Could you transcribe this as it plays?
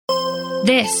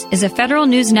This is a Federal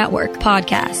News Network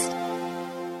podcast.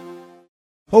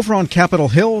 Over on Capitol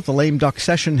Hill, the lame duck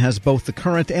session has both the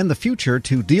current and the future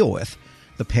to deal with.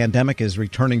 The pandemic is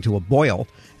returning to a boil,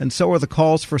 and so are the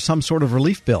calls for some sort of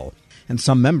relief bill. And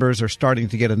some members are starting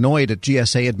to get annoyed at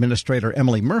GSA Administrator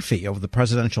Emily Murphy over the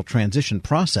presidential transition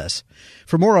process.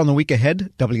 For more on the week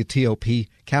ahead, WTOP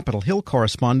Capitol Hill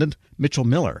correspondent Mitchell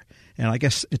Miller. And I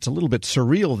guess it's a little bit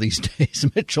surreal these days,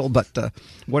 Mitchell, but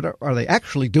what are they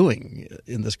actually doing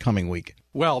in this coming week?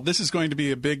 Well, this is going to be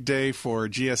a big day for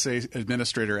GSA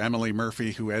Administrator Emily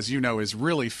Murphy, who, as you know, is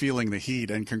really feeling the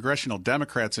heat, and congressional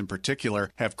Democrats in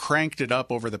particular have cranked it up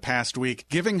over the past week,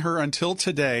 giving her until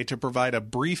today to provide a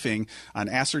briefing on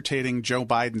ascertaining Joe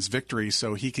Biden's victory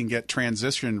so he can get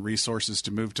transition resources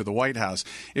to move to the White House.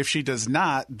 If she does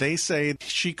not, they say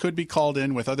she could be called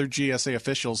in with other GSA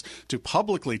officials to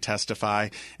publicly testify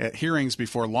at hearings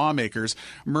before lawmakers.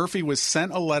 Murphy was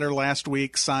sent a letter last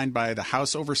week signed by the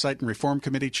House Oversight and Reform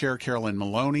Committee Chair Carolyn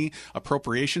Maloney,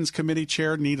 Appropriations Committee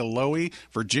Chair Nita Lowey,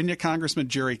 Virginia Congressman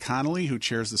Jerry Connolly, who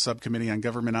chairs the Subcommittee on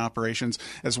Government Operations,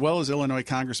 as well as Illinois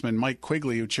Congressman Mike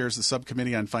Quigley, who chairs the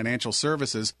Subcommittee on Financial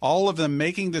Services, all of them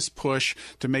making this push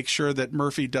to make sure that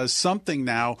Murphy does something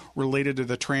now related to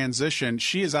the transition.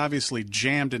 She is obviously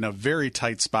jammed in a very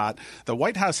tight spot. The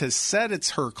White House has said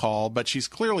it's her call, but she's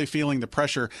clearly feeling the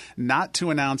pressure not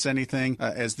to announce anything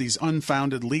as these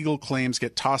unfounded legal claims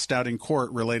get tossed out in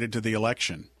court related to the election.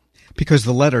 Because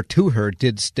the letter to her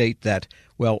did state that,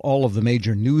 well, all of the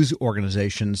major news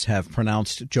organizations have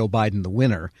pronounced Joe Biden the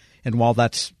winner. And while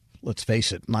that's, let's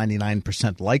face it,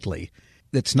 99% likely,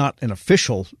 it's not an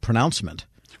official pronouncement.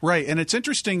 Right. And it's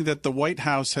interesting that the White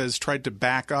House has tried to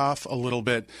back off a little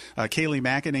bit. Kayleigh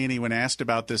McEnany, when asked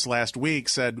about this last week,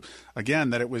 said, again,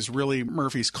 that it was really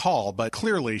Murphy's call. But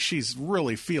clearly, she's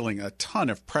really feeling a ton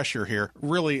of pressure here.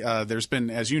 Really, there's been,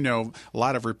 as you know, a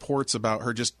lot of reports about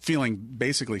her just feeling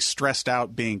basically stressed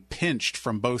out, being pinched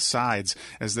from both sides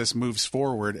as this moves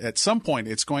forward. At some point,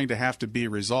 it's going to have to be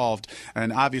resolved.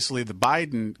 And obviously, the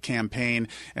Biden campaign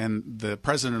and the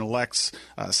president-elect's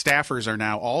staffers are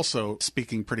now also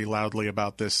speaking pretty loudly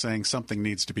about this, saying something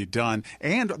needs to be done.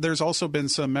 And there's also been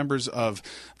some members of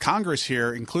Congress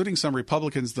here, including some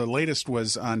Republicans. The latest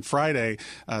was on Friday,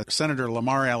 Senator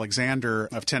Lamar Alexander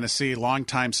of Tennessee,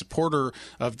 longtime supporter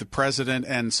of the president,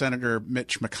 and Senator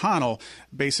Mitch McConnell,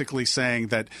 basically saying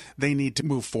that they need to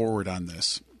move forward on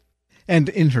this. And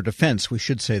in her defense, we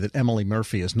should say that Emily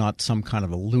Murphy is not some kind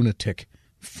of a lunatic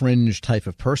fringe type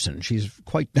of person. She's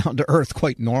quite down to earth,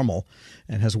 quite normal,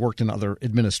 and has worked in other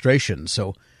administrations.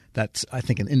 So that's, I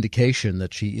think, an indication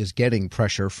that she is getting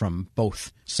pressure from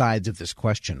both sides of this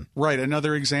question. Right.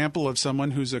 Another example of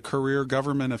someone who's a career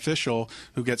government official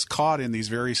who gets caught in these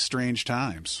very strange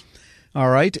times.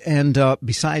 All right. And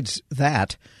besides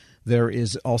that, there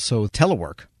is also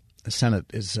telework. The Senate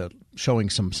is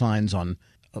showing some signs on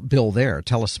a bill there.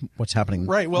 Tell us what's happening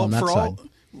on that side.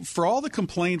 For all the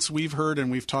complaints we've heard, and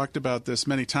we've talked about this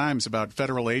many times, about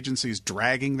federal agencies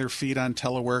dragging their feet on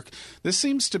telework, this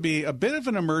seems to be a bit of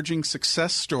an emerging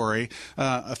success story.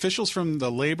 Officials from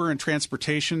the Labor and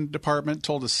Transportation Department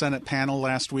told a Senate panel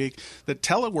last week that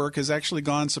telework has actually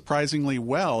gone surprisingly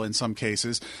well in some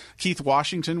cases. Keith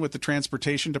Washington with the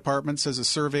Transportation Department says a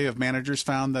survey of managers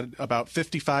found that about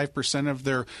 55% of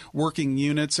their working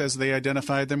units, as they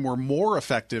identified them, were more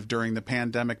effective during the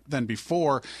pandemic than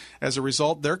before. As a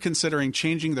result, they're considering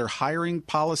changing their hiring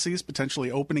policies, potentially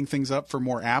opening things up for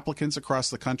more applicants across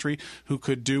the country who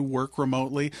could do work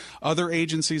remotely. Other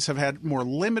agencies have had more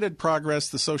limited progress.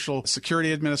 The Social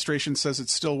Security Administration says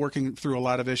it's still working through a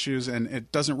lot of issues, and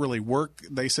it doesn't really work,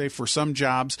 they say, for some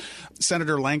jobs.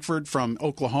 Senator Lankford from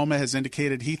Oklahoma has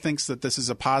indicated he thinks that this is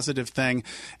a positive thing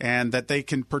and that they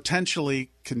can potentially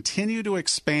continue to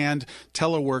expand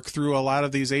telework through a lot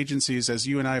of these agencies. As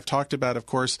you and I have talked about, of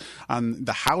course, on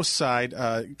the House side,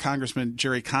 Congressman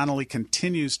Jerry Connolly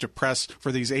continues to press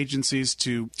for these agencies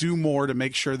to do more to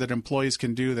make sure that employees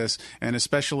can do this. And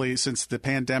especially since the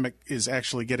pandemic is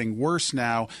actually getting worse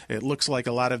now, it looks like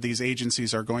a lot of these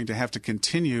agencies are going to have to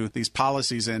continue these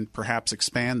policies and perhaps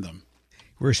expand them.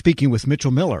 We're speaking with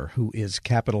Mitchell Miller, who is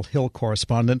Capitol Hill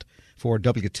correspondent for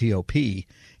WTOP.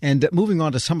 And moving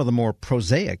on to some of the more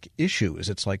prosaic issues,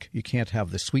 it's like you can't have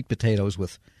the sweet potatoes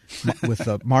with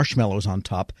marshmallows on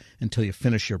top until you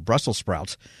finish your Brussels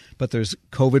sprouts. But there's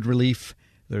COVID relief.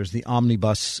 There's the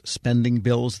omnibus spending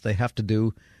bills they have to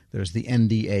do. There's the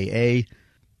NDAA.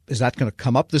 Is that going to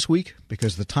come up this week?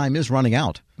 Because the time is running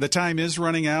out. The time is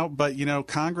running out, but,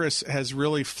 Congress has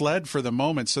really fled for the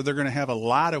moment, so they're going to have a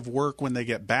lot of work when they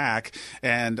get back.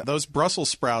 And those Brussels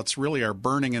sprouts really are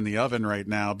burning in the oven right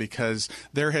now because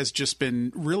there has just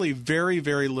been really very,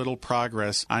 very little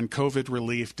progress on COVID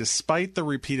relief, despite the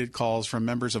repeated calls from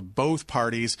members of both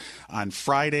parties. On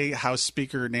Friday, House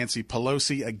Speaker Nancy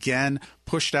Pelosi again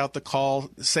pushed out the call,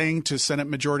 saying to Senate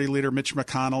Majority Leader Mitch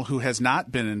McConnell, who has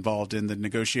not been involved in the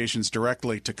negotiations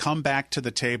directly, to come back to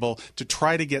the table to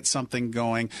try to get something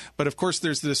going. But of course,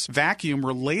 there's this vacuum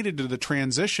related to the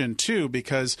transition, too,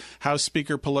 because House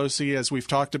Speaker Pelosi, as we've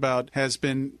talked about, has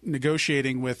been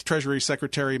negotiating with Treasury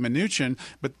Secretary Mnuchin,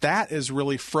 but that is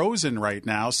really frozen right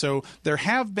now. So there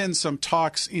have been some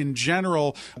talks in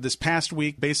general this past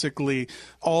week. Basically,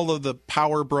 all of the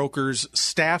power brokers'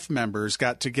 staff members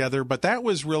got together, but that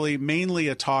was really mainly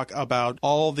a talk about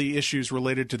all the issues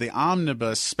related to the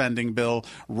omnibus spending bill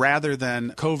rather than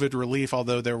COVID relief,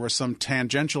 although there was some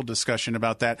tangential discussion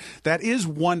about that. That is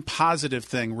one positive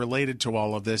thing related to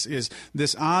all of this, is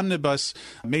this omnibus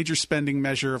major spending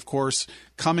measure, of course,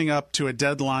 coming up to a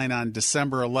deadline on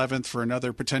December 11th for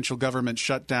another potential government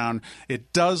shutdown.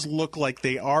 It does look like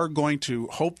they are going to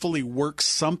hopefully work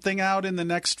something out in the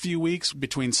next few weeks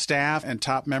between staff and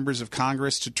top members of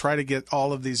Congress to try to get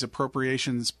all of these appropriations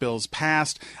bills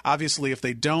passed. Obviously, if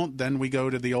they don't, then we go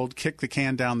to the old kick the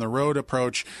can down the road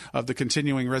approach of the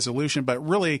continuing resolution. But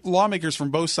really, lawmakers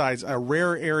from both sides, a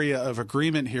rare area of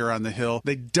agreement here on the Hill.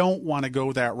 They don't want to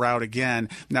go that route again.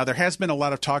 Now, there has been a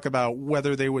lot of talk about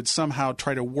whether they would somehow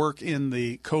try to work in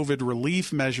the COVID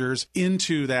relief measures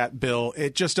into that bill.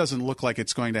 It just doesn't look like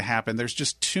it's going to happen. There's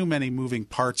just too many moving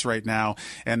parts right now,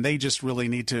 and they just really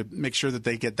need to make sure that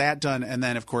they get that done. And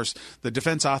then, of course, the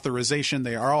defense authorization,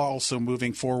 they are also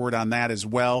moving forward on that as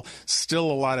well.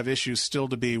 Still a lot of issues still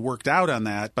to be worked out on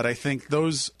that, but I think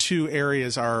those two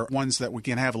areas are ones that we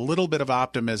can have a little bit of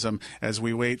optimism as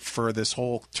we wait for this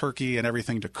whole turkey and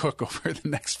everything to cook over the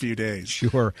next few days.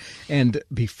 Sure. And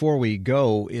before we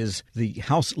go, is the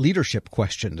House leadership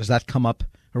question, does that come up?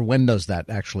 Or when does that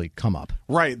actually come up?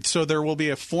 Right. So there will be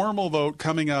a formal vote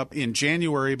coming up in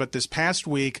January, but this past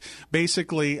week,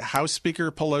 basically House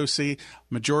Speaker Pelosi,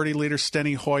 Majority Leader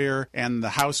Steny Hoyer, and the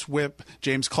House Whip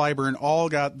James Clyburn all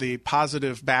got the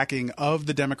positive backing of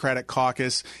the Democratic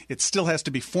caucus. It still has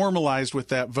to be formalized with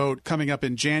that vote coming up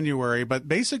in January, but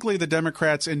basically the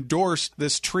Democrats endorsed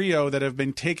this trio that have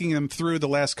been taking them through the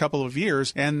last couple of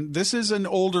years, and this is an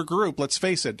older group, let's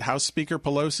face it. House Speaker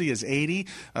Pelosi is 80,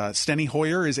 Steny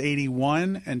Hoyer is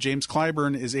 81, and James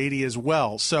Clyburn is 80 as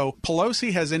well. So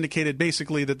Pelosi has indicated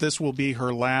basically that this will be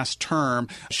her last term.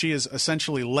 She has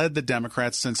essentially led the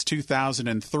Democrats since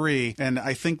 2003, and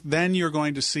I think then you're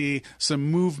going to see some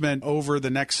movement over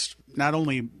the next not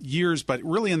only years, but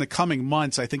really in the coming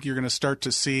months. I think you're going to start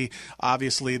to see,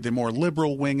 obviously, the more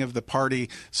liberal wing of the party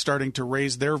starting to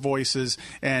raise their voices.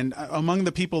 And among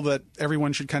the people that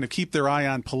everyone should kind of keep their eye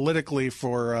on politically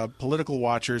for political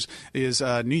watchers is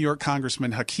New York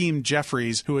Congressman Hakeem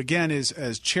Jeffries, who again is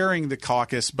as chairing the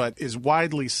caucus, but is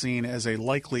widely seen as a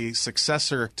likely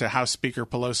successor to House Speaker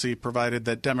Pelosi, provided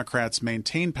that Democrats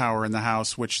maintain power in the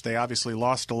House, which they obviously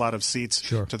lost a lot of seats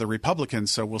to the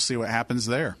Republicans. So we'll see what happens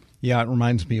there. Yeah, it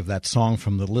reminds me of that song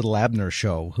from the Little Abner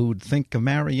Show. Who'd think of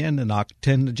marrying an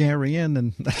octogenarian?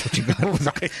 And that's what you got with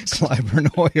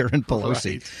Clyburn, Hoyer, and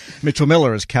Pelosi. Right. Mitchell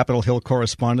Miller is Capitol Hill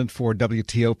correspondent for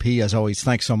WTOP. As always,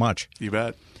 thanks so much. You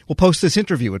bet. We'll post this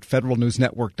interview at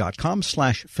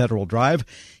federalnewsnetwork.com/Federal Drive.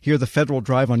 Hear the Federal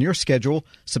Drive on your schedule.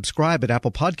 Subscribe at Apple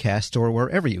Podcasts or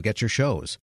wherever you get your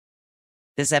shows.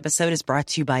 This episode is brought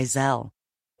to you by Zelle.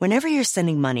 Whenever you're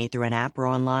sending money through an app or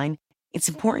online, it's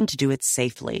important to do it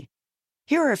safely.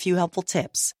 Here are a few helpful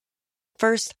tips.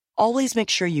 First, always make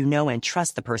sure you know and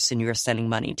trust the person you are sending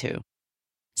money to.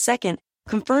 Second,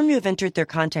 confirm you have entered their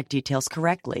contact details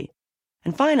correctly.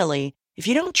 And finally, if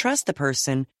you don't trust the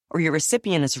person or your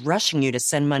recipient is rushing you to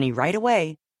send money right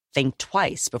away, think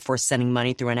twice before sending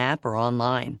money through an app or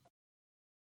online.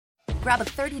 Grab a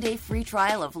 30-day free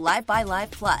trial of Live by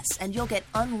Live Plus, and you'll get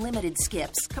unlimited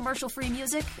skips, commercial-free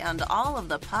music, and all of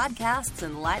the podcasts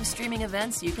and live streaming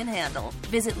events you can handle.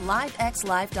 Visit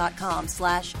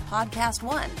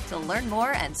livexlive.com/podcast1 to learn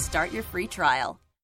more and start your free trial.